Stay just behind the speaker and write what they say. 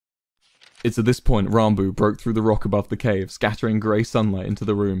It's at this point Rambo broke through the rock above the cave, scattering grey sunlight into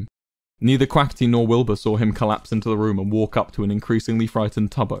the room. Neither Quackity nor Wilbur saw him collapse into the room and walk up to an increasingly frightened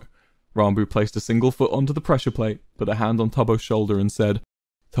Tubbo. Rambo placed a single foot onto the pressure plate, put a hand on Tubbo's shoulder and said,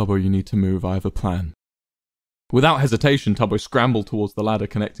 "Tubbo, you need to move, I have a plan." Without hesitation, Tubbo scrambled towards the ladder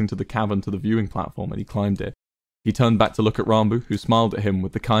connecting to the cavern to the viewing platform and he climbed it. He turned back to look at Rambo, who smiled at him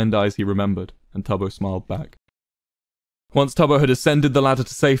with the kind eyes he remembered, and Tubbo smiled back. Once Tubbo had ascended the ladder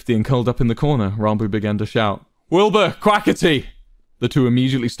to safety and curled up in the corner, Rambo began to shout, "Wilbur! Quackity!" The two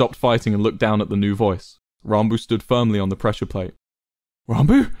immediately stopped fighting and looked down at the new voice. Rambo stood firmly on the pressure plate.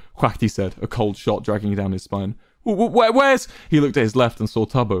 "Rambo?" Quackity said, a cold shot dragging down his spine. Where's... He looked at his left and saw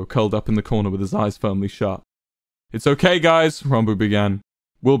Tubbo, curled up in the corner with his eyes firmly shut. "It's okay, guys," Rambo began.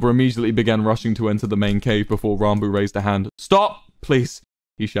 Wilbur immediately began rushing to enter the main cave before Rambo raised a hand. "Stop, please,"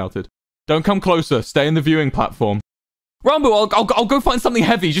 he shouted. "Don't come closer. Stay in the viewing platform." "Rambo, I'll go find something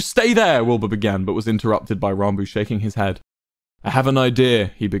heavy. Just stay there," Wilbur began, but was interrupted by Rambo shaking his head. "I have an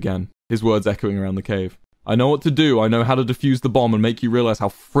idea," he began, his words echoing around the cave. "I know what to do. I know how to defuse the bomb and make you realize how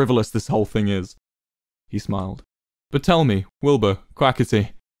frivolous this whole thing is." He smiled. "But tell me, Wilbur,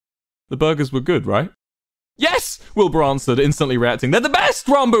 Quackity, the burgers were good, right?" "Yes!" Wilbur answered, instantly reacting. "They're the best,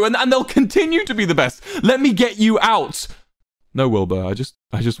 Rambo, and they'll continue to be the best. Let me get you out." "No, Wilbur, I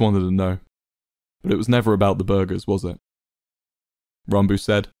just wanted to know. But it was never about the burgers, was it?" Rambo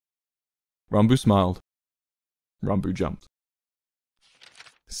said. Rambo smiled. Rambo jumped.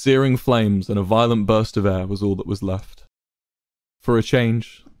 Searing flames and a violent burst of air was all that was left. For a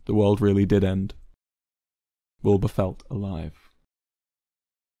change, the world really did end. Wilbur felt alive.